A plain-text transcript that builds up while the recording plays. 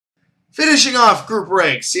Finishing off group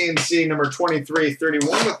rank, CNC number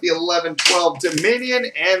 2331 with the 11-12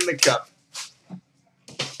 Dominion and the Cup.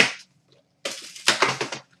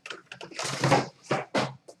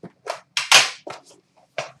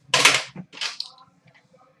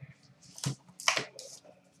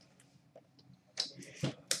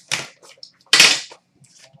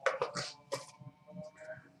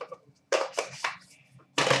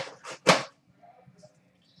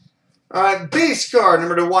 All right, base card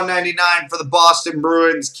number /199 for the Boston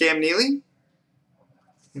Bruins, Cam Neely.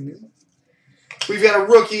 We've got a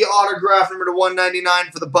rookie autograph number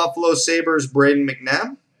 /199 for the Buffalo Sabres, Braden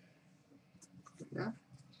McNabb.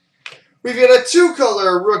 We've got a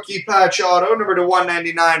two-color rookie patch auto number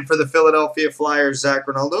 /199 for the Philadelphia Flyers, Zach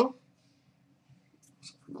Ronaldo.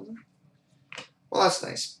 Well, that's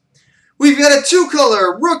nice. We've got a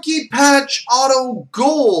two-color rookie patch auto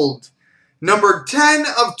gold number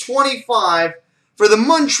 10/25 for the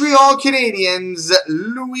Montreal Canadiens,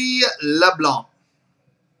 Louis LeBlanc.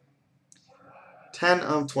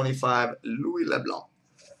 10/25, Louis LeBlanc.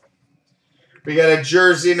 We got a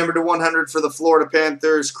jersey number /100 for the Florida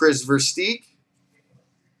Panthers, Chris Versteeg.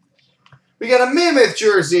 We got a mammoth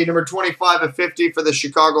jersey number 25/50 for the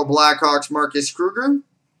Chicago Blackhawks, Marcus Kruger.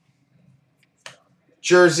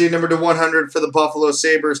 Jersey number /100 for the Buffalo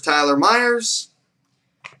Sabres, Tyler Myers.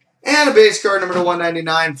 And a base card number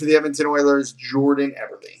 /199 for the Edmonton Oilers, Jordan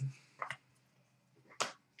Eberle.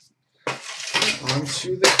 On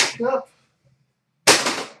to the Cup.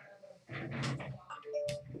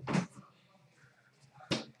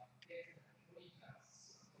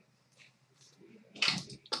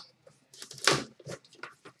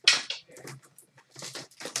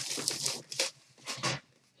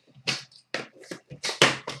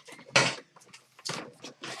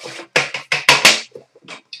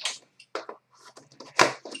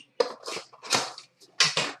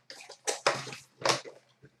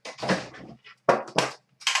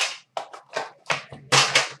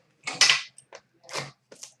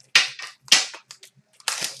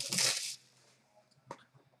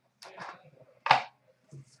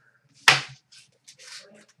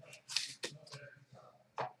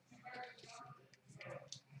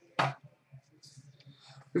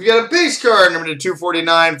 We've got a base card number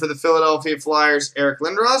 /249 for the Philadelphia Flyers, Eric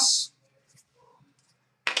Lindros.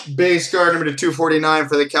 Base card number /249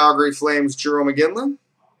 for the Calgary Flames, Jerome McGinley.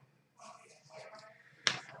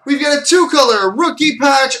 We've got a two-color rookie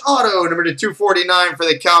patch auto number /249 for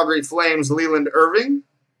the Calgary Flames, Leland Irving.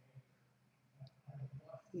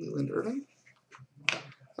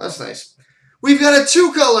 That's nice. We've got a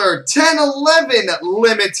two-color 10/11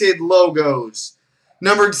 limited logos.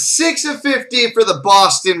 Numbered 6/50 for the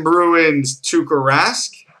Boston Bruins, Tuukka Rask.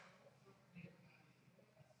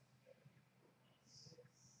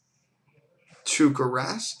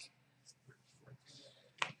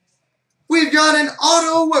 We've got an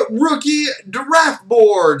auto rookie draft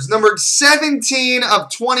boards, numbered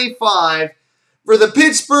 17/25 for the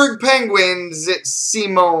Pittsburgh Penguins,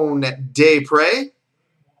 Simone Desprez.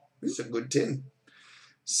 This is a good tin.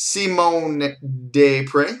 Simone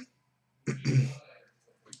Desprez.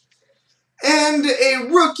 And a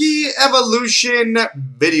rookie evolution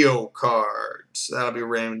video card. So that'll be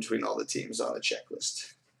ran between all the teams on the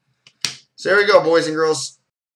checklist. So there we go, boys and girls.